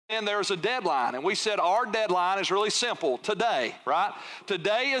And there's a deadline, and we said our deadline is really simple, today, right?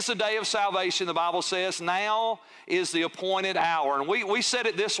 Today is the day of salvation. The Bible says now is the appointed hour. And we said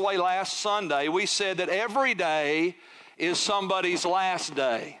it this way last Sunday. We said that every day is somebody's last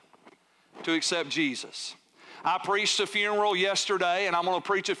day to accept Jesus. I preached a funeral yesterday, and I'm going to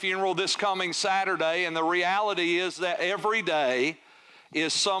preach a funeral this coming Saturday, and the reality is that every day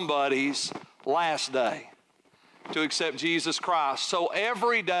is somebody's last day to accept Jesus Christ. So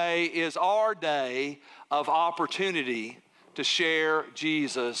every day is our day of opportunity to share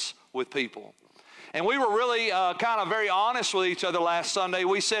Jesus with people. And we were really kind of very honest with each other last Sunday.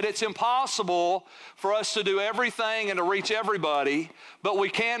 We said it's impossible for us to do everything and to reach everybody, but we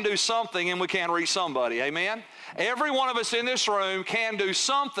can do something and we can reach somebody. Amen? Every one of us in this room can do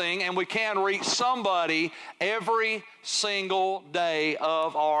something and we can reach somebody every single day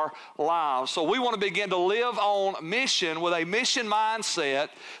of our lives. So we want to begin to live on mission with a mission mindset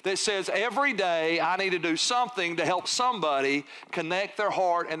that says every day I need to do something to help somebody connect their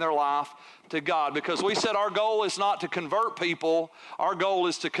heart and their life to God, because we said our goal is not to convert people, our goal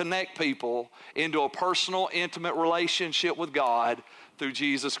is to connect people into a personal, intimate relationship with God through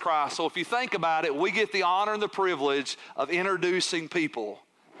Jesus Christ. So if you think about it, we get the honor and the privilege of introducing people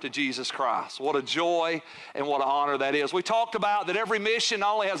to Jesus Christ. What a joy and what an honor that is. We talked about that every mission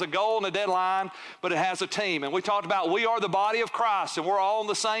not only has a goal and a deadline, but it has a team. And we talked about we are the body of Christ and we're all on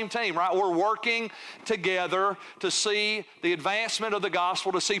the same team, right? We're working together to see the advancement of the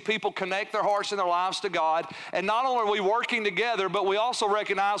gospel, to see people connect their hearts and their lives to God. And not only are we working together, but we also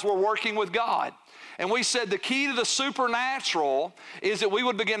recognize we're working with God. And we said the key to the supernatural is that we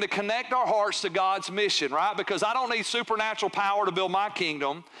would begin to connect our hearts to God's mission, right? Because I don't need supernatural power to build my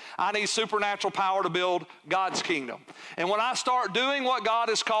kingdom. I need supernatural power to build God's kingdom. And when I start doing what God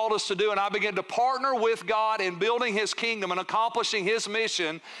has called us to do and I begin to partner with God in building His kingdom and accomplishing His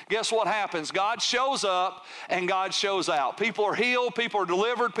mission, guess what happens? God shows up and God shows out. People are healed, people are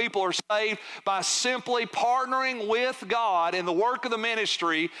delivered, people are saved by simply partnering with God in the work of the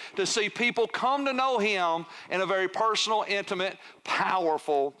ministry to see people come to know Him in a very personal, intimate,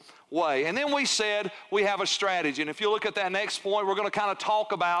 powerful way. And then we said we have a strategy. And if you look at that next point, we're going to kind of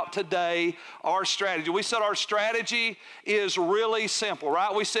talk about today our strategy. We said our strategy is really simple,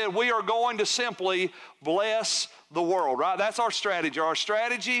 right? We said we are going to simply bless the world, right? That's our strategy. Our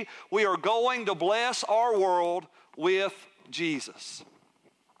strategy, we are going to bless our world with Jesus.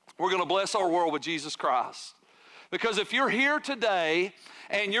 We're going to bless our world with Jesus Christ. Because if you're here today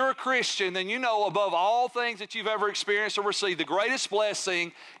and you're a Christian, then you know above all things that you've ever experienced or received, the greatest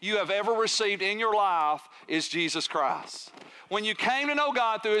blessing you have ever received in your life is Jesus Christ. When you came to know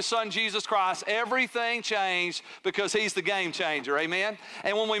God through His Son, Jesus Christ, everything changed because He's the game changer, amen?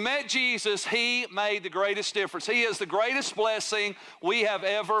 And when we met Jesus, He made the greatest difference. He is the greatest blessing we have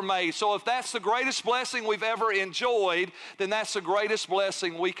ever made. So if that's the greatest blessing we've ever enjoyed, then that's the greatest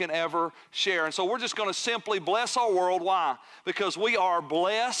blessing we can ever share. And so we're just going to simply bless our world. Why? Because we are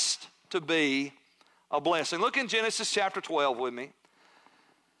blessed to be a blessing. Look in Genesis chapter 12 with me.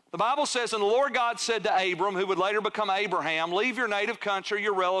 The Bible says, and the Lord God said to Abram, who would later become Abraham, leave your native country,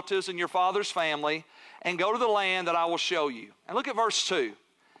 your relatives, and your father's family, and go to the land that I will show you. And look at verse 2.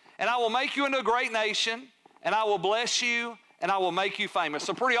 And I will make you into a great nation, and I will bless you, and I will make you famous.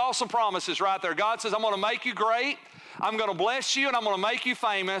 Some pretty awesome promises right there. God says, I'm going to make you great, I'm going to bless you, and I'm going to make you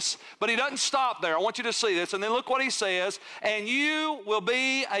famous. But He doesn't stop there. I want you to see this. And then look what He says, and you will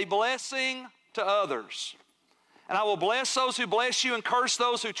be a blessing to others. And I will bless those who bless you and curse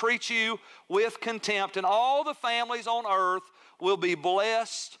those who treat you with contempt. And all the families on earth will be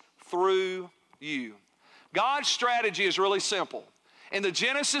blessed through you. God's strategy is really simple. In the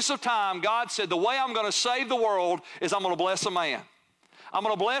genesis of time, God said, the way I'm going to save the world is I'm going to bless a man. I'm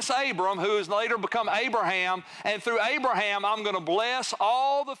going to bless Abram, who has later become Abraham, and through Abraham, I'm going to bless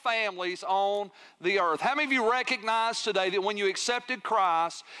all the families on the earth. How many of you recognize today that when you accepted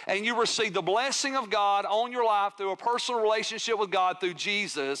Christ and you received the blessing of God on your life through a personal relationship with God through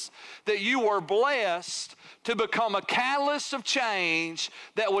Jesus, that you were blessed to become a catalyst of change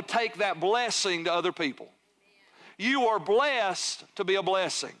that would take that blessing to other people? You are blessed to be a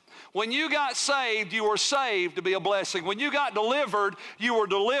blessing. When you got saved, you were saved to be a blessing. When you got delivered, you were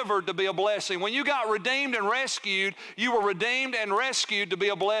delivered to be a blessing. When you got redeemed and rescued, you were redeemed and rescued to be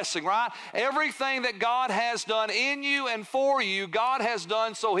a blessing, right? Everything that God has done in you and for you, God has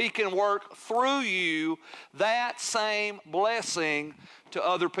done so He can work through you that same blessing to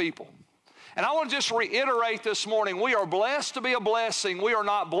other people. And I want to just reiterate this morning, we are blessed to be a blessing. We are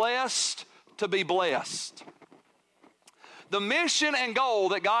not blessed to be blessed. The mission and goal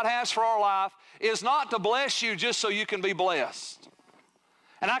that God has for our life is not to bless you just so you can be blessed.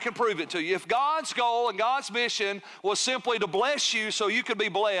 And I can prove it to you. If God's goal and God's mission was simply to bless you so you could be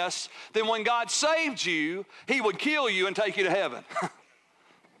blessed, then when God saved you, He would kill you and take you to heaven.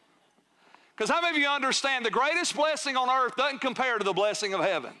 Because how many of you understand the greatest blessing on earth doesn't compare to the blessing of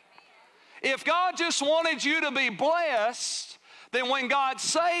heaven? If God just wanted you to be blessed, then when God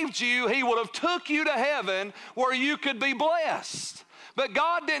saved you, He would have took you to heaven where you could be blessed. But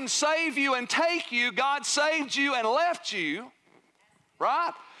God didn't save you and take you. God saved you and left you,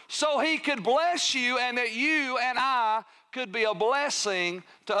 right? So He could bless you and that you and I could be a blessing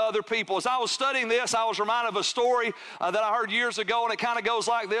to other people. As I was studying this, I was reminded of a story that I heard years ago, and it kind of goes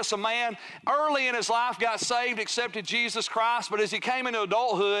like this. A man early in his life got saved, accepted Jesus Christ, but as he came into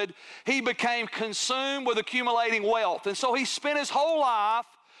adulthood, he became consumed with accumulating wealth. And so he spent his whole life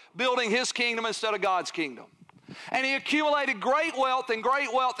building his kingdom instead of God's kingdom. And he accumulated great wealth and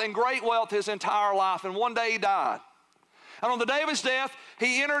great wealth and great wealth his entire life, and one day he died. And on the day of his death,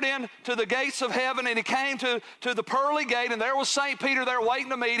 he entered into the gates of heaven, and he came to the pearly gate, and there was St. Peter there waiting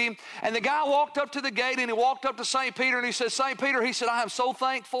to meet him. And the guy walked up to the gate, and he walked up to St. Peter, and he said, St. Peter, he said, I am so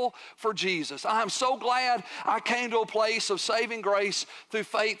thankful for Jesus. I am so glad I came to a place of saving grace through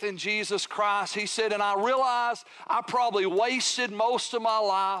faith in Jesus Christ. He said, and I realized I probably wasted most of my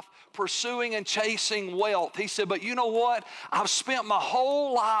life pursuing and chasing wealth. He said, but you know what? I've spent my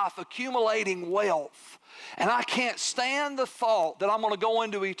whole life accumulating wealth. And I can't stand the thought that I'm going to go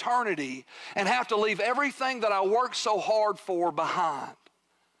into eternity and have to leave everything that I worked so hard for behind.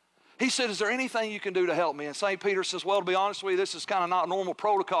 He said, is there anything you can do to help me? And St. Peter says, well, to be honest with you, this is kind of not normal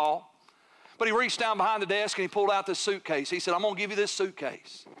protocol. But he reached down behind the desk and he pulled out this suitcase. He said, I'm going to give you this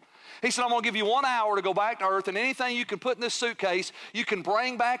suitcase. He said, I'm going to give you 1 hour to go back to earth, and anything you can put in this suitcase, you can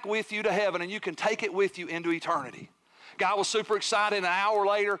bring back with you to heaven, and you can take it with you into eternity. Guy was super excited. An hour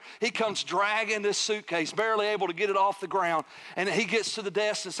later, he comes dragging this suitcase, barely able to get it off the ground. And he gets to the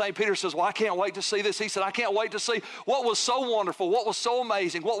desk, and St. Peter says, well, I can't wait to see this. He said, I can't wait to see what was so wonderful, what was so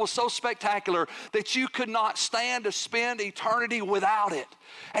amazing, what was so spectacular that you could not stand to spend eternity without it.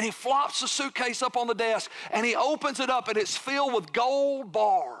 And he flops the suitcase up on the desk, and he opens it up, and it's filled with gold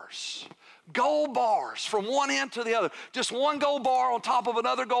bars. Gold bars from one end to the other. Just one gold bar on top of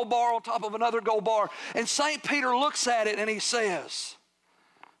another gold bar on top of another gold bar. And St. Peter looks at it and he says,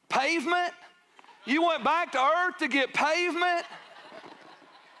 pavement? You went back to earth to get pavement?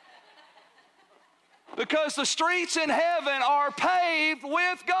 Because the streets in heaven are paved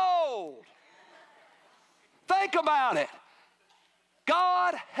with gold. Think about it.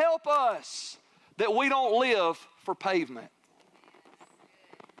 God help us that we don't live for pavement.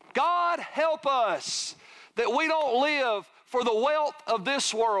 God help us that we don't live for the wealth of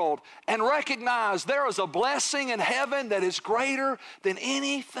this world and recognize there is a blessing in heaven that is greater than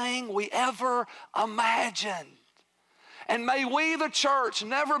anything we ever imagined. And may we, the church,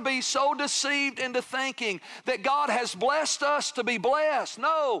 never be so deceived into thinking that God has blessed us to be blessed.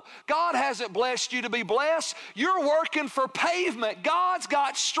 No, God hasn't blessed you to be blessed. You're working for pavement. God's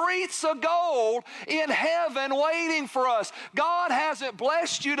got streets of gold in heaven waiting for us. God hasn't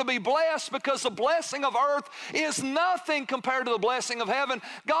blessed you to be blessed because the blessing of earth is nothing compared to the blessing of heaven.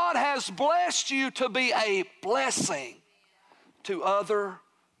 God has blessed you to be a blessing to other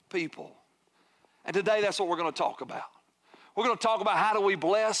people. And today that's what we're going to talk about. We're going to talk about how do we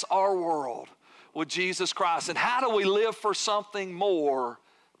bless our world with Jesus Christ and how do we live for something more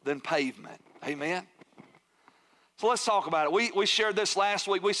than pavement. Amen? So let's talk about it. We shared this last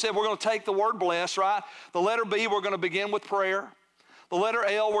week. We said we're going to take the word bless, right? The letter B, we're going to begin with prayer. The letter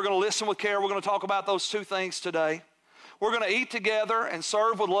L, we're going to listen with care. We're going to talk about those two things today. We're going to eat together and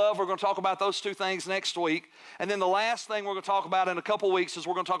serve with love. We're going to talk about those two things next week. And then the last thing we're going to talk about in a couple weeks is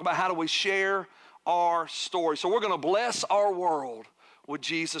we're going to talk about how do we share our story. So we're going to bless our world with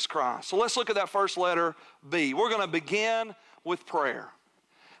Jesus Christ. So let's look at that first letter, B. We're going to begin with prayer.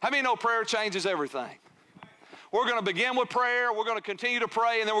 How many know prayer changes everything? We're going to begin with prayer, we're going to continue to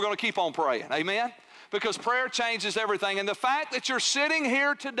pray, and then we're going to keep on praying. Amen? Because prayer changes everything. And the fact that you're sitting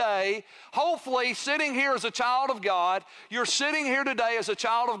here today, hopefully sitting here as a child of God, you're sitting here today as a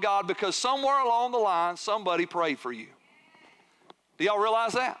child of God because somewhere along the line, somebody prayed for you. Do y'all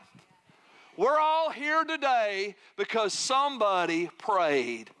realize that? We're all here today because somebody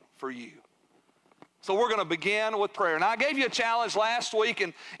prayed for you. So we're going to begin with prayer. Now, I gave you a challenge last week,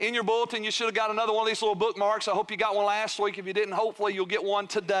 and in your bulletin, you should have got another one of these little bookmarks. I hope you got one last week. If you didn't, hopefully you'll get one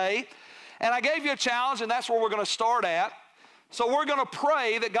today. And I gave you a challenge, and that's where we're going to start at. So we're going to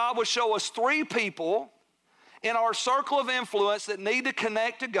pray that God would show us 3 people in our circle of influence that need to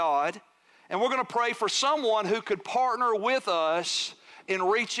connect to God, and we're going to pray for someone who could partner with us in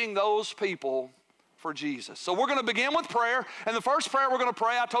reaching those people for Jesus. So we're going to begin with prayer. And the first prayer we're going to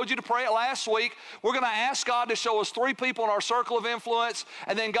pray, I told you to pray it last week. We're going to ask God to show us 3 people in our circle of influence,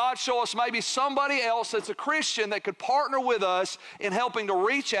 and then God show us maybe somebody else that's a Christian that could partner with us in helping to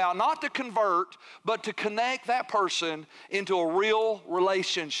reach out, not to convert, but to connect that person into a real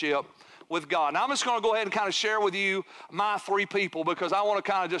relationship with God. Now I'm just going to go ahead and kind of share with you my 3 people, because I want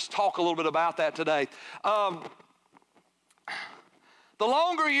to kind of just talk a little bit about that today. The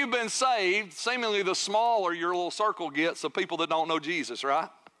longer you've been saved, seemingly the smaller your little circle gets of people that don't know Jesus, right?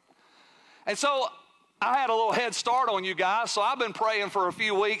 And so I had a little head start on you guys, so I've been praying for a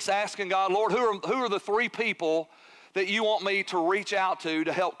few weeks, asking God, Lord, who are the 3 people that you want me to reach out to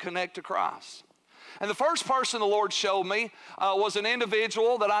help connect to Christ? And the first person the Lord showed me was an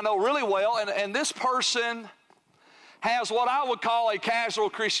individual that I know really well, and this person has what I would call a casual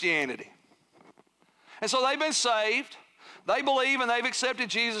Christianity. And so they've been saved. They believe and they've accepted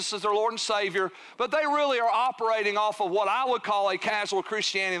Jesus as their Lord and Savior, but they really are operating off of what I would call a casual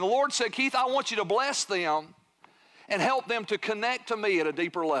Christianity. And the Lord said, Keith, I want you to bless them and help them to connect to me at a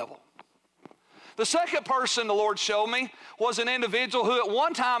deeper level. The second person the Lord showed me was an individual who at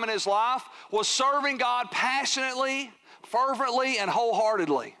one time in his life was serving God passionately, fervently, and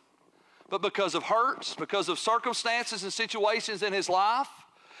wholeheartedly. But because of hurts, because of circumstances and situations in his life,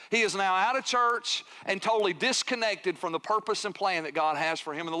 he is now out of church and totally disconnected from the purpose and plan that God has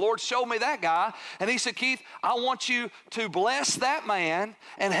for him. And the Lord showed me that guy, and he said, Keith, I want you to bless that man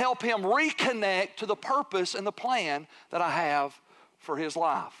and help him reconnect to the purpose and the plan that I have for his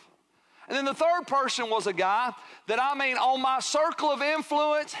life. And then the third person was a guy that, on my circle of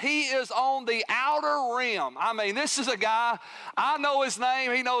influence, he is on the outer rim. This is a guy, I know his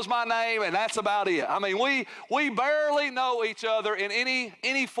name, he knows my name, and that's about it. We barely know each other in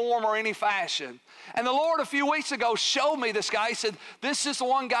any form or any fashion. And the Lord a few weeks ago showed me this guy. He said, this is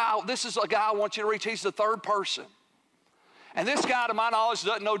a guy I want you to reach. He's the third person. And this guy, to my knowledge,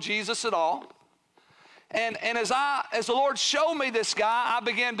 doesn't know Jesus at all. And as the Lord showed me this guy, I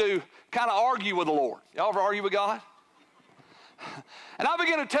began to kind of argue with the Lord. Y'all ever argue with God? And I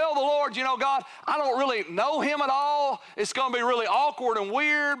began to tell the Lord, God, I don't really know him at all. It's going to be really awkward and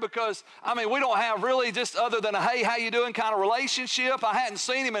weird because, we don't have really just other than a hey, how you doing kind of relationship. I hadn't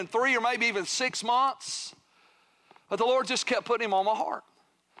seen him in 3 or maybe even 6 months. But the Lord just kept putting him on my heart.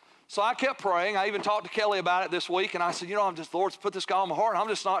 So I kept praying. I even talked to Kelly about it this week, and I said, Lord's put this guy on my heart, and I'm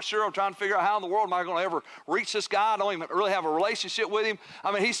just not sure. I'm trying to figure out how in the world am I going to ever reach this guy. I don't even really have a relationship with him.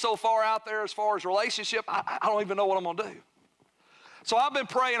 He's so far out there as far as relationship, I don't even know what I'm going to do. So I've been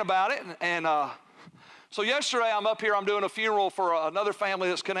praying about it, and so yesterday I'm up here. I'm doing a funeral for another family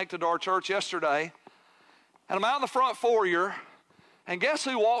that's connected to our church yesterday, and I'm out in the front foyer, and guess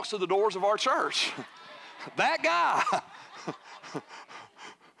who walks to the doors of our church? That guy.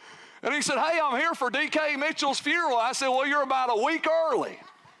 And he said, hey, I'm here for D.K. Mitchell's funeral. I said, well, you're about a week early.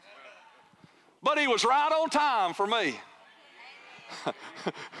 But he was right on time for me.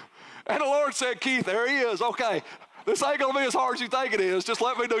 And the Lord said, Keith, there he is. Okay, this ain't going to be as hard as you think it is. Just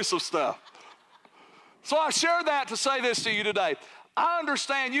let me do some stuff. So I shared that to say this to you today. I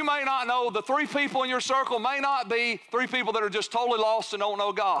understand you may not know, the 3 people in your circle may not be 3 people that are just totally lost and don't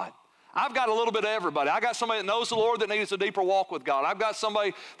know God. I've got a little bit of everybody. I got somebody that knows the Lord that needs a deeper walk with God. I've got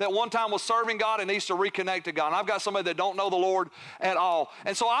somebody that one time was serving God and needs to reconnect to God. And I've got somebody that don't know the Lord at all.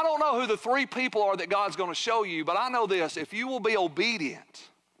 And so I don't know who the 3 people are that God's going to show you, but I know this. If you will be obedient,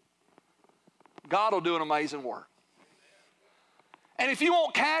 God will do an amazing work. And if you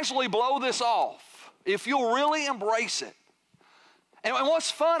won't casually blow this off, if you'll really embrace it. And what's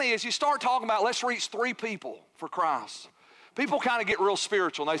funny is you start talking about let's reach 3 people for Christ. People kind of get real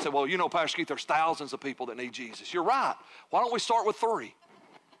spiritual, and they say, well, Pastor Keith, there's thousands of people that need Jesus. You're right. Why don't we start with 3?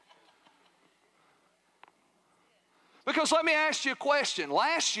 Because let me ask you a question.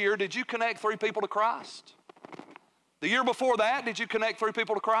 Last year, did you connect 3 people to Christ? The year before that, did you connect 3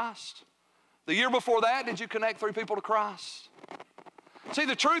 people to Christ? The year before that, did you connect 3 people to Christ? See,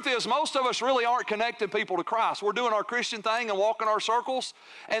 the truth is most of us really aren't connecting people to Christ. We're doing our Christian thing and walking our circles.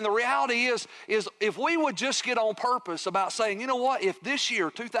 And the reality is if we would just get on purpose about saying, you know what, if this year,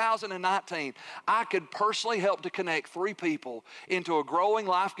 2019, I could personally help to connect 3 people into a growing,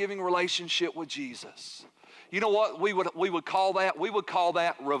 life-giving relationship with Jesus. You know what we would call that? We would call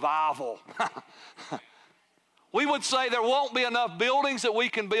that revival. We would say there won't be enough buildings that we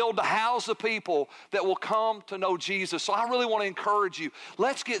can build to house the people that will come to know Jesus. So I really want to encourage you.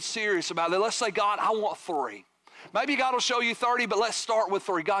 Let's get serious about it. Let's say, God, I want 3. Maybe God will show you 30, but let's start with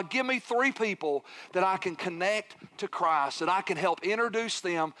 3. God, give me 3 people that I can connect to Christ, that I can help introduce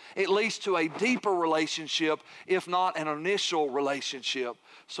them at least to a deeper relationship, if not an initial relationship,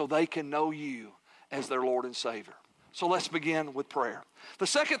 so they can know you as their Lord and Savior. So let's begin with prayer. The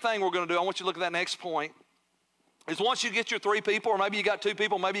second thing we're going to do, I want you to look at that next point, is once you get your 3 people, or maybe you got 2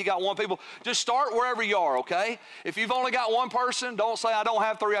 people, maybe you got 1 people, just start wherever you are, okay? If you've only got 1 person, don't say, I don't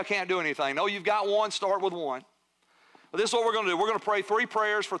have 3, I can't do anything. No, you've got 1, start with 1. But this is what we're going to do. We're going to pray 3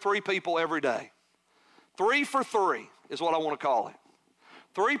 prayers for 3 people every day. 3 for 3 is what I want to call it.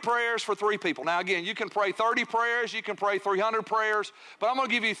 3 prayers for 3 people. Now again, you can pray 30 prayers, you can pray 300 prayers, but I'm going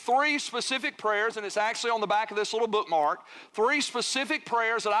to give you 3 specific prayers, and it's actually on the back of this little bookmark. 3 specific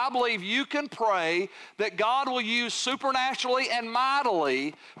prayers that I believe you can pray that God will use supernaturally and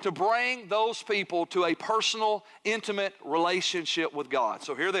mightily to bring those people to a personal, intimate relationship with God.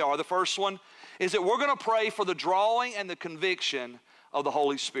 So here they are. The first one is that we're going to pray for the drawing and the conviction of the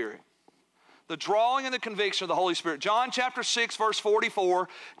Holy Spirit. The drawing and the conviction of the Holy Spirit. John chapter 6, verse 44,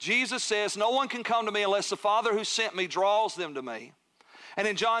 Jesus says, no one can come to me unless the Father who sent me draws them to me. And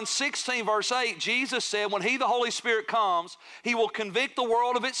in John 16, verse 8, Jesus said, when He, the Holy Spirit, comes, He will convict the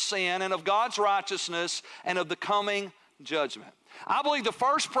world of its sin and of God's righteousness and of the coming judgment. I believe the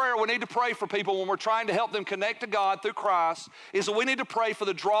first prayer we need to pray for people when we're trying to help them connect to God through Christ is that we need to pray for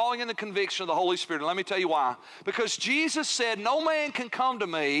the drawing and the conviction of the Holy Spirit. And let me tell you why. Because Jesus said, no man can come to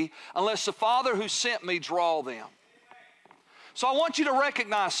me unless the Father who sent me draw them. So I want you to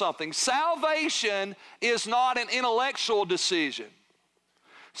recognize something. Salvation is not an intellectual decision.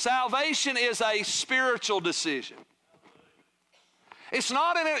 Salvation is a spiritual decision. It's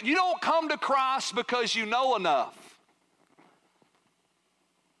not you don't come to Christ because you know enough.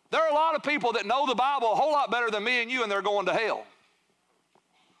 There are a lot of people that know the Bible a whole lot better than me and you, and they're going to hell.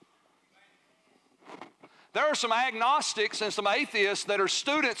 There are some agnostics and some atheists that are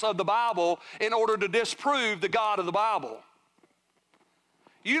students of the Bible in order to disprove the God of the Bible.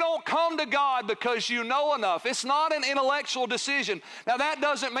 You don't come to God because you know enough. It's not an intellectual decision. Now, that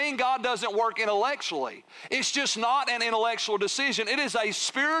doesn't mean God doesn't work intellectually. It's just not an intellectual decision. It is a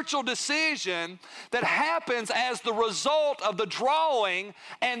spiritual decision that happens as the result of the drawing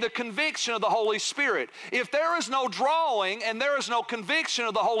and the conviction of the Holy Spirit. If there is no drawing and there is no conviction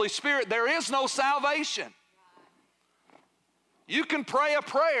of the Holy Spirit, there is no salvation. You can pray a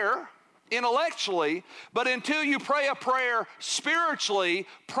prayer intellectually, but until you pray a prayer spiritually,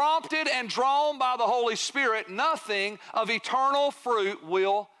 prompted and drawn by the Holy Spirit, nothing of eternal fruit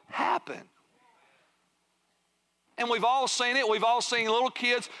will happen. And we've all seen it. We've all seen little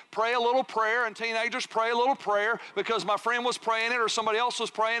kids pray a little prayer and teenagers pray a little prayer because my friend was praying it or somebody else was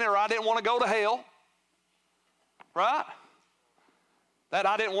praying it or I didn't want to go to hell. Right? That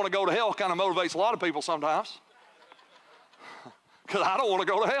I didn't want to go to hell kind of motivates a lot of people sometimes. Because I don't want to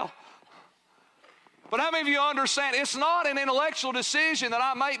go to hell. But how many of you understand it's not an intellectual decision that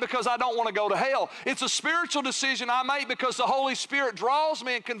I make because I don't want to go to hell. It's a spiritual decision I make because the Holy Spirit draws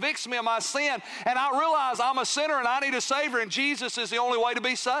me and convicts me of my sin. And I realize I'm a sinner and I need a Savior and Jesus is the only way to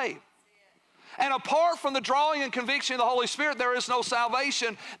be saved. And apart from the drawing and conviction of the Holy Spirit, there is no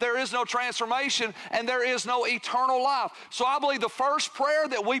salvation, there is no transformation, and there is no eternal life. So I believe the first prayer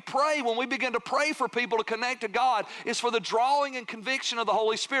that we pray when we begin to pray for people to connect to God is for the drawing and conviction of the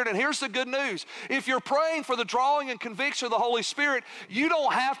Holy Spirit. And here's the good news. If you're praying for the drawing and conviction of the Holy Spirit, you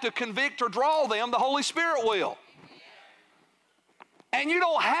don't have to convict or draw them. The Holy Spirit will. And you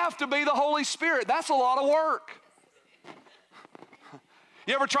don't have to be the Holy Spirit. That's a lot of work.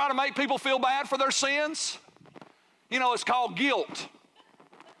 You ever try to make people feel bad for their sins? You know, it's called guilt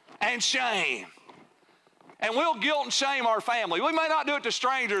and shame. And we'll guilt and shame our family. We may not do it to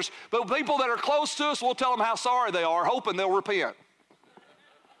strangers, but people that are close to us, we'll tell them how sorry they are, hoping they'll repent.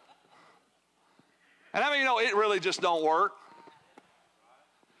 And I mean, you know, it really just don't work.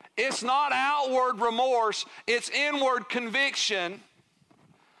 It's not outward remorse, it's inward conviction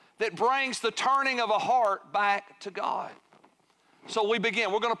that brings the turning of a heart back to God. So we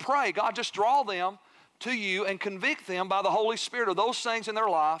begin. We're going to pray. God, just draw them to you and convict them by the Holy Spirit of those things in their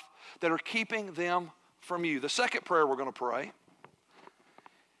life that are keeping them from you. The second prayer we're going to pray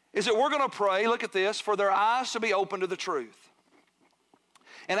is that we're going to pray, look at this, for their eyes to be open to the truth.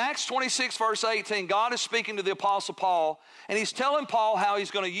 In Acts 26, verse 18, God is speaking to the Apostle Paul, and he's telling Paul how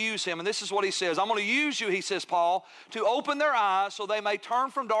he's going to use him. And this is what he says. I'm going to use you, he says, Paul, to open their eyes so they may turn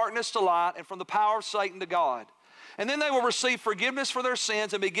from darkness to light and from the power of Satan to God. And then they will receive forgiveness for their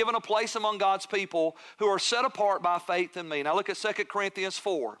sins and be given a place among God's people who are set apart by faith in me. Now look at 2 Corinthians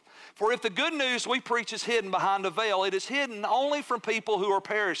 4. For if the good news we preach is hidden behind a veil, it is hidden only from people who are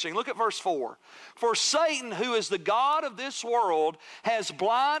perishing. Look at verse 4. For Satan, who is the god of this world, has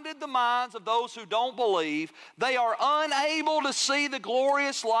blinded the minds of those who don't believe. They are unable to see the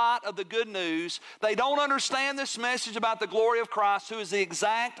glorious light of the good news. They don't understand this message about the glory of Christ, who is the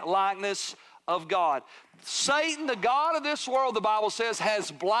exact likeness of God. Satan, the god of this world, the Bible says,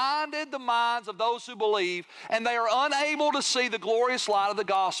 has blinded the minds of those who believe, and they are unable to see the glorious light of the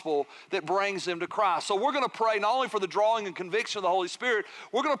gospel that brings them to Christ. So we're going to pray not only for the drawing and conviction of the Holy Spirit,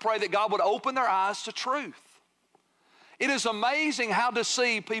 we're going to pray that God would open their eyes to truth. It is amazing how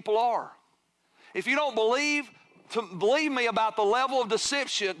deceived people are. If you don't believe me about the level of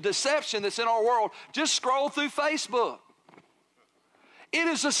deception that's in our world, just scroll through Facebook. It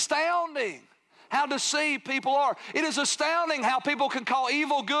is astounding how deceived people are. It is astounding how people can call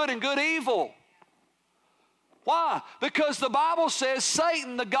evil good and good evil. Why? Because the Bible says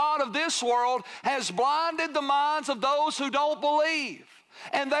Satan, the god of this world, has blinded the minds of those who don't believe.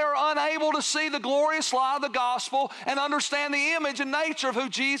 And they are unable to see the glorious light of the gospel and understand the image and nature of who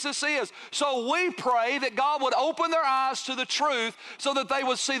Jesus is. So we pray that God would open their eyes to the truth so that they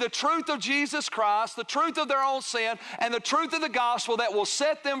would see the truth of Jesus Christ, the truth of their own sin, and the truth of the gospel that will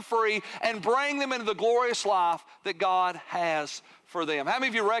set them free and bring them into the glorious life that God has for them. How many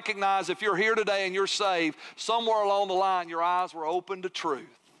of you recognize if you're here today and you're saved, somewhere along the line your eyes were opened to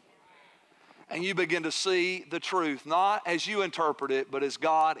truth? And you begin to see the truth, not as you interpret it, but as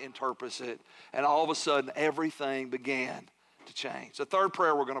God interprets it. And all of a sudden, everything began to change. The third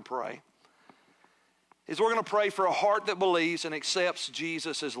prayer we're going to pray is we're going to pray for a heart that believes and accepts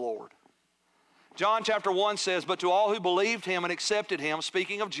Jesus as Lord. John chapter 1 says, "But to all who believed him and accepted him,"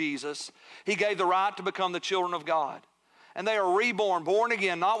 speaking of Jesus, he gave the right to become the children of God. And they are reborn, born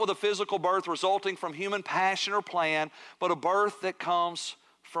again, not with a physical birth resulting from human passion or plan, but a birth that comes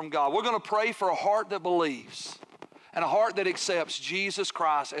from God. We're going to pray for a heart that believes and a heart that accepts Jesus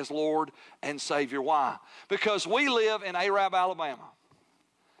Christ as Lord and Savior. Why? Because we live in Arab, Alabama.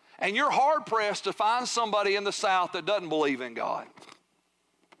 And you're hard-pressed to find somebody in the South that doesn't believe in God.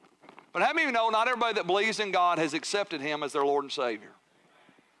 But how many of you know not everybody that believes in God has accepted him as their Lord and Savior?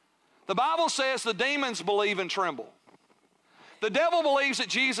 The Bible says the demons believe and tremble. The devil believes that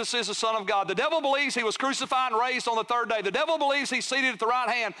Jesus is the Son of God. The devil believes he was crucified and raised on the third day. The devil believes he's seated at the right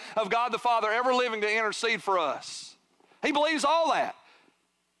hand of God the Father, ever living to intercede for us. He believes all that.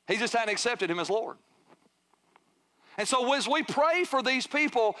 He just hadn't accepted him as Lord. And so as we pray for these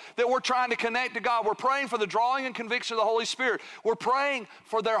people that we're trying to connect to God, we're praying for the drawing and conviction of the Holy Spirit. We're praying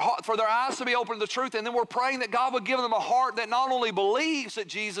for their eyes to be open to the truth, and then we're praying that God would give them a heart that not only believes that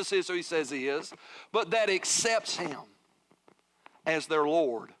Jesus is who he says he is, but that accepts him as their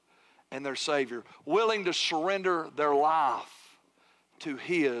Lord and their Savior, willing to surrender their life to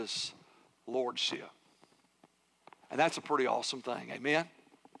his lordship. And that's a pretty awesome thing, amen?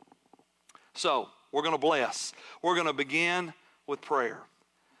 So, we're going to bless. We're going to begin with prayer.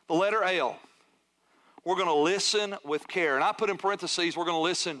 The letter L, we're going to listen with care. And I put in parentheses, we're going to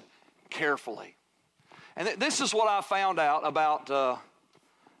listen carefully. And this is what I found out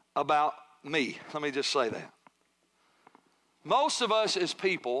about me. Let me just say that. Most of us as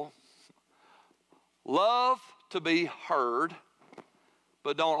people love to be heard,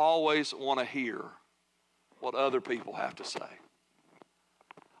 but don't always want to hear what other people have to say.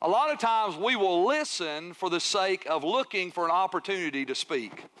 A lot of times we will listen for the sake of looking for an opportunity to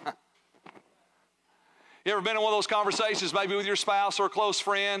speak. You ever been in one of those conversations, maybe with your spouse or a close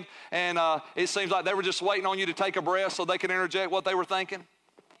friend, and it seems like they were just waiting on you to take a breath so they could interject what they were thinking?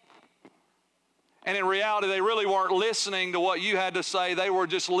 And in reality, they really weren't listening to what you had to say. They were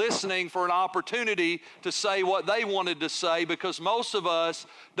just listening for an opportunity to say what they wanted to say, because most of us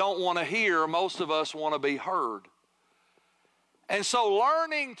don't want to hear. Most of us want to be heard. And so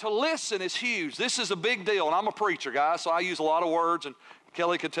learning to listen is huge. This is a big deal. And I'm a preacher, guys, so I use a lot of words, and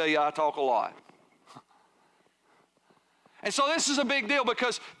Kelly could tell you I talk a lot. And so this is a big deal,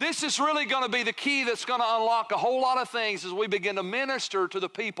 because this is really going to be the key that's going to unlock a whole lot of things as we begin to minister to the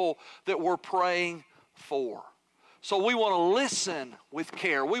people that we're praying for. So we want to listen with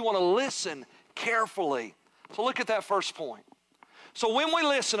care. We want to listen carefully. So look at that first point. So when we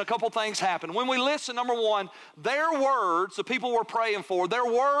listen, a couple things happen. When we listen, number one, their words, the people we're praying for, their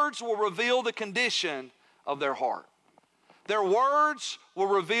words will reveal the condition of their heart. Their words will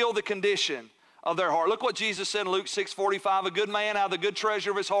reveal the condition of their heart. Look what Jesus said in Luke 6:45. A good man out of the good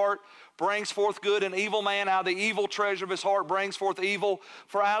treasure of his heart brings forth good. An evil man out of the evil treasure of his heart brings forth evil.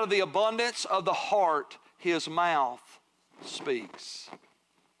 For out of the abundance of the heart his mouth speaks.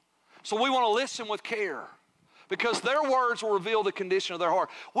 So we want to listen with care, because their words will reveal the condition of their heart.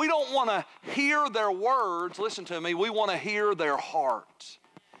 We don't want to hear their words. Listen to me. We want to hear their heart.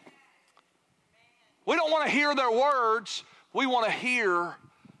 We don't want to hear their words. We want to hear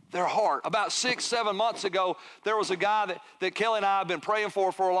their heart. About 6-7 months ago, there was a guy that Kelly and I have been praying for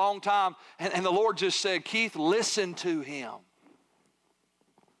a long time, and the Lord just said, Keith, listen to him.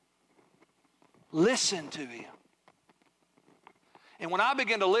 Listen to Him. And when I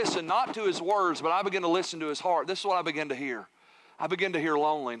begin to listen, not to His words, but I begin to listen to His heart, this is what I begin to hear. I begin to hear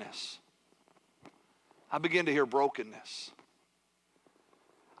loneliness. I begin to hear brokenness.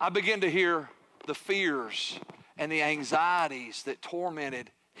 I begin to hear the fears and the anxieties that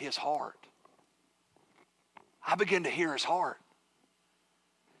tormented His heart. I begin to hear His heart.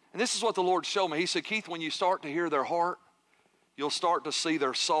 And this is what the Lord showed me. He said, Keith, when you start to hear their heart, you'll start to see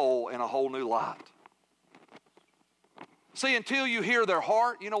their soul in a whole new light. See, until you hear their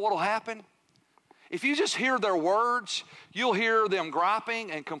heart, you know what will happen? If you just hear their words, you'll hear them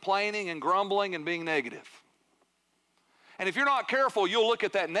griping and complaining and grumbling and being negative. And if you're not careful, you'll look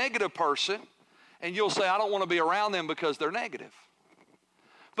at that negative person and you'll say, I don't want to be around them because they're negative.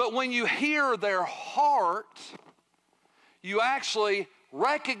 But when you hear their heart, you actually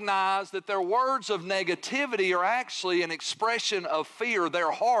recognize that their words of negativity are actually an expression of fear.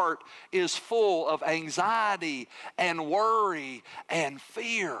 Their heart is full of anxiety and worry and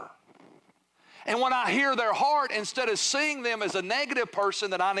fear. And when I hear their heart, instead of seeing them as a negative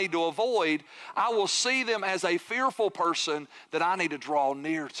person that I need to avoid, I will see them as a fearful person that I need to draw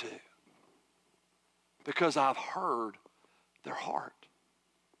near to, because I've heard their heart.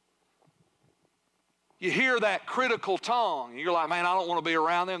 You hear that critical tongue. You're like, man, I don't want to be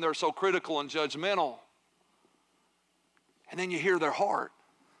around them. They're so critical and judgmental. And then you hear their heart.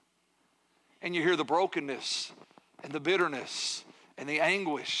 And you hear the brokenness and the bitterness and the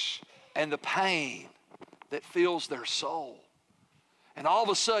anguish and the pain that fills their soul. And all of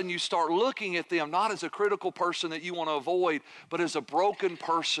a sudden you start looking at them not as a critical person that you want to avoid, but as a broken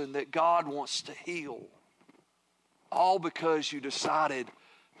person that God wants to heal. All because you decided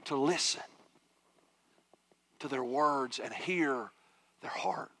to listen to their words and hear their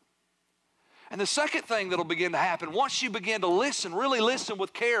heart. And the second thing that'll begin to happen, once you begin to listen, really listen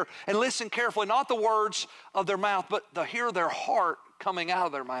with care and listen carefully, not the words of their mouth, but to hear their heart coming out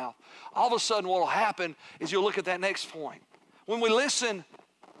of their mouth, all of a sudden what will happen is you'll look at that next point. When we listen,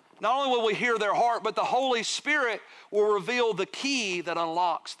 not only will we hear their heart, but the Holy Spirit will reveal the key that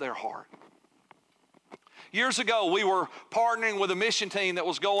unlocks their heart. Years ago, we were partnering with a mission team that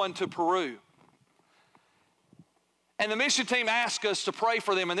was going to Peru. And the mission team asked us to pray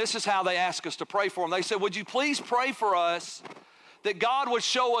for them, and this is how they asked us to pray for them. They said, would you please pray for us that God would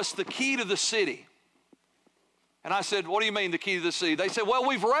show us the key to the city? And I said, what do you mean the key to the city? They said, well,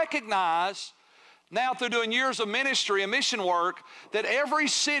 we've recognized now through doing years of ministry and mission work that every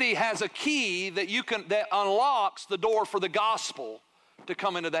city has a key that unlocks the door for the gospel to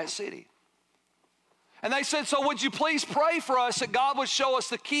come into that city. And they said, so would you please pray for us that God would show us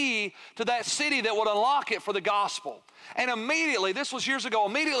the key to that city that would unlock it for the gospel? And immediately, this was years ago,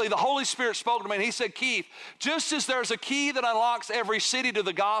 immediately the Holy Spirit spoke to me and He said, Keith, just as there's a key that unlocks every city to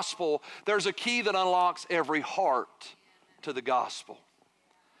the gospel, there's a key that unlocks every heart to the gospel.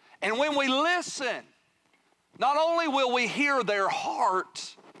 And when we listen, not only will we hear their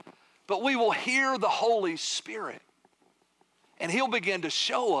heart, but we will hear the Holy Spirit. And He'll begin to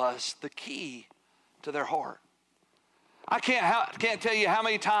show us the key to their heart. I can't tell you how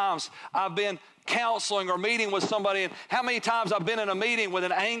many times I've been counseling or meeting with somebody, and how many times I've been in a meeting with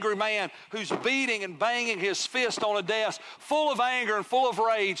an angry man who's beating and banging his fist on a desk, full of anger and full of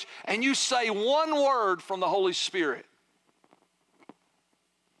rage, and you say one word from the Holy Spirit.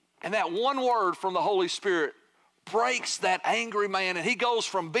 And that one word from the Holy Spirit breaks that angry man, and he goes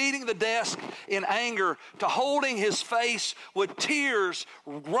from beating the desk in anger to holding his face with tears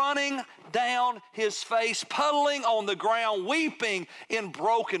running down his face, puddling on the ground, weeping in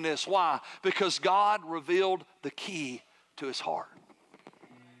brokenness. Why? Because God revealed the key to his heart.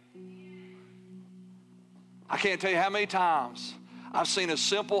 I can't tell you how many times I've seen a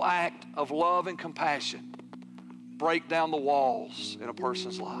simple act of love and compassion break down the walls in a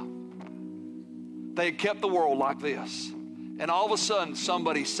person's life. They had kept the world like this, and all of a sudden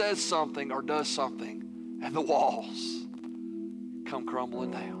somebody says something or does something, and the walls come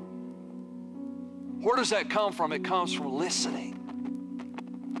crumbling down. Where does that come from? It comes from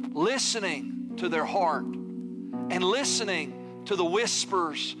listening. Listening to their heart and listening to the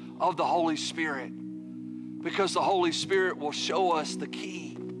whispers of the Holy Spirit, because the Holy Spirit will show us the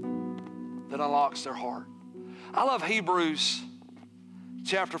key that unlocks their heart. I love Hebrews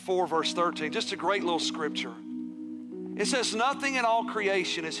chapter 4, verse 13, just a great little scripture. It says, nothing in all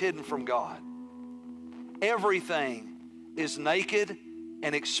creation is hidden from God. Everything is naked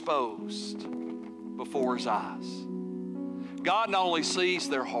and exposed before His eyes. God not only sees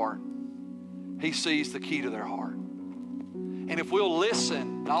their heart, He sees the key to their heart. And if we'll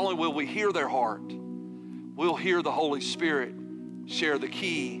listen, not only will we hear their heart, we'll hear the Holy Spirit share the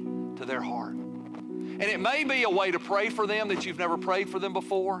key to their heart. And it may be a way to pray for them that you've never prayed for them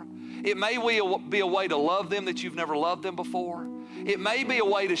before. It may be a way to love them that you've never loved them before. It may be a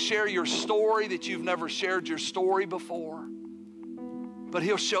way to share your story that you've never shared your story before. But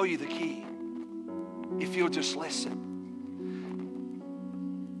He'll show you the key if you'll just listen.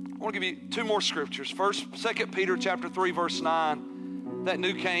 I want to give you two more scriptures. First, 2 Peter chapter 3, verse 9. That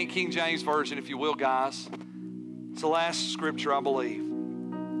New King James Version, if you will, guys. It's the last scripture, I believe.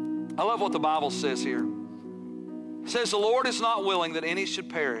 I love what the Bible says here. It says, the Lord is not willing that any should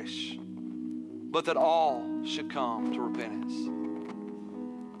perish, but that all should come to repentance.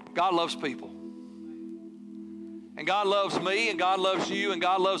 God loves people. And God loves me, and God loves you, and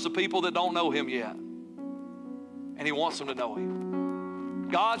God loves the people that don't know Him yet. And He wants them to know Him.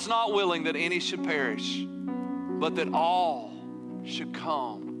 God's not willing that any should perish, but that all should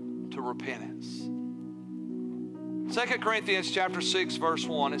come to repentance. 2 Corinthians chapter 6, verse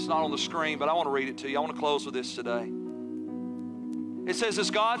 1. It's not on the screen, but I want to read it to you. I want to close with this today. It says,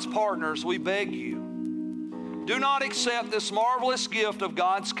 as God's partners, we beg you, do not accept this marvelous gift of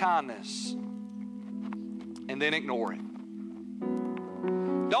God's kindness and then ignore it.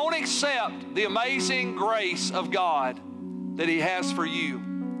 Don't accept the amazing grace of God that He has for you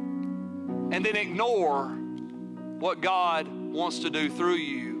and then ignore what God wants to do through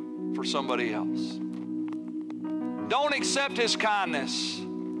you for somebody else. Don't accept His kindness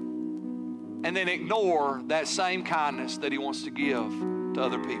and then ignore that same kindness that He wants to give to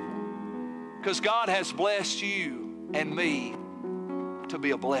other people. Because God has blessed you and me to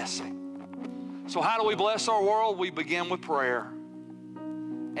be a blessing. So how do we bless our world? We begin with prayer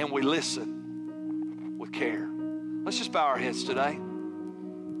and we listen with care. Let's just bow our heads today.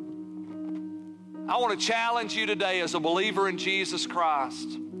 I want to challenge you today as a believer in Jesus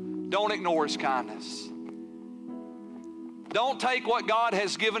Christ. Don't ignore His kindness. Don't take what God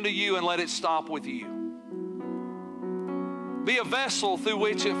has given to you and let it stop with you. Be a vessel through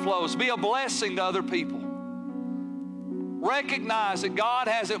which it flows. Be a blessing to other people. Recognize that God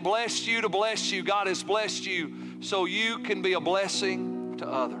hasn't blessed you to bless you. God has blessed you so you can be a blessing to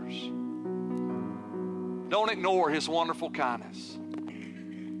others. Don't ignore His wonderful kindness.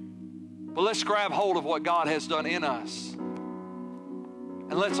 But let's grab hold of what God has done in us.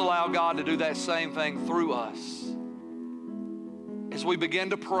 And let's allow God to do that same thing through us. As we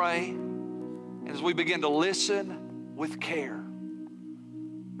begin to pray, and as we begin to listen with care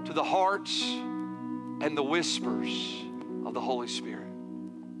to the hearts and the whispers of the Holy Spirit.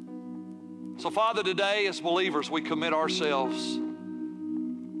 So Father, today as believers, we commit ourselves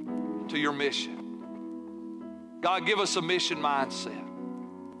to your mission. God, give us a mission mindset.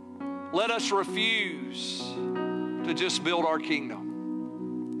 Let us refuse to just build our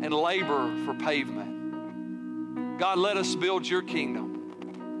kingdom and labor for pavement. God, let us build your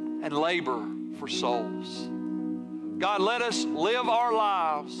kingdom and labor for souls. God, let us live our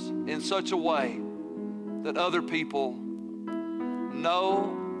lives in such a way that other people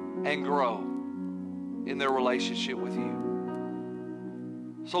know and grow in their relationship with you.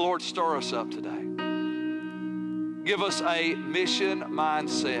 So Lord, stir us up today. Give us a mission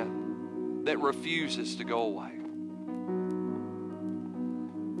mindset that refuses to go away.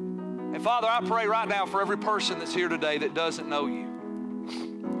 And Father, I pray right now for every person that's here today that doesn't know you.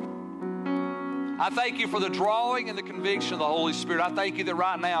 I thank you for the drawing and the conviction of the Holy Spirit. I thank you that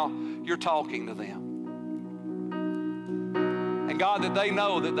right now you're talking to them. And God, that they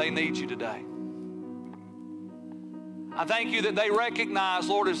know that they need you today. I thank you that they recognize,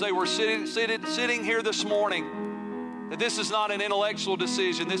 Lord, as they were sitting here this morning, that this is not an intellectual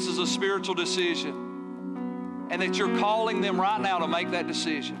decision, this is a spiritual decision. And that you're calling them right now to make that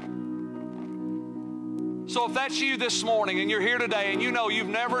decision. So if that's you this morning and you're here today and you know you've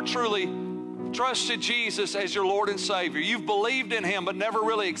never truly trusted Jesus as your Lord and Savior, you've believed in Him but never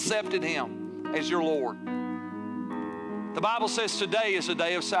really accepted Him as your Lord. The Bible says today is a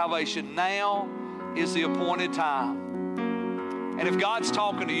day of salvation. Now is the appointed time. And if God's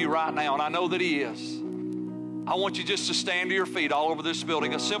talking to you right now, and I know that He is, I want you just to stand to your feet all over this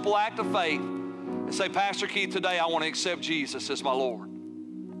building, a simple act of faith, and say, Pastor Keith, today I want to accept Jesus as my Lord.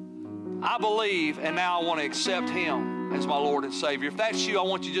 I believe, and now I want to accept Him as my Lord and Savior. If that's you, I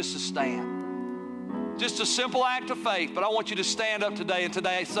want you just to stand. Just a simple act of faith, but I want you to stand up today and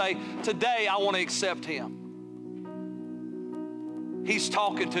say, today I want to accept Him. He's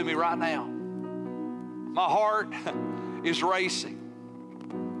talking to me right now. My heart is racing.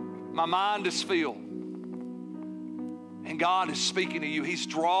 My mind is filled. And God is speaking to you. He's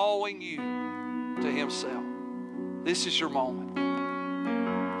drawing you to Himself. This is your moment.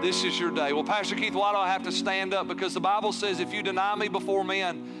 This is your day. Well, Pastor Keith, why do I have to stand up? Because the Bible says if you deny me before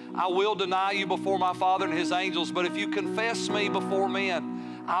men, I will deny you before my Father and his angels, but if you confess me before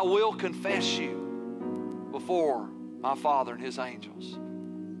men, I will confess you before my Father and his angels.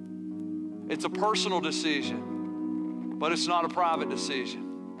 It's a personal decision, but it's not a private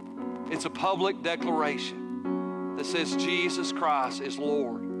decision. It's a public declaration that says Jesus Christ is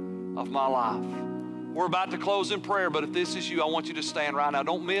Lord of my life. We're about to close in prayer, but if this is you, I want you to stand right now.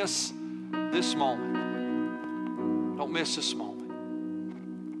 Don't miss this moment. Don't miss this moment.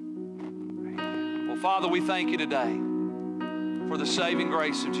 Well, Father, we thank you today for the saving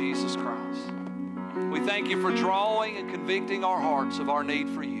grace of Jesus Christ. We thank you for drawing and convicting our hearts of our need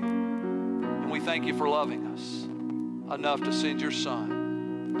for you. And we thank you for loving us enough to send your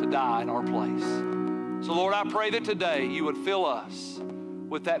Son to die in our place. So, Lord, I pray that today you would fill us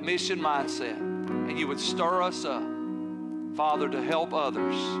with that mission mindset and you would stir us up, Father, to help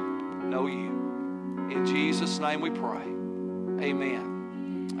others know you. In Jesus' name we pray.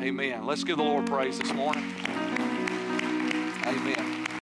 Amen. Amen. Let's give the Lord praise this morning. Amen.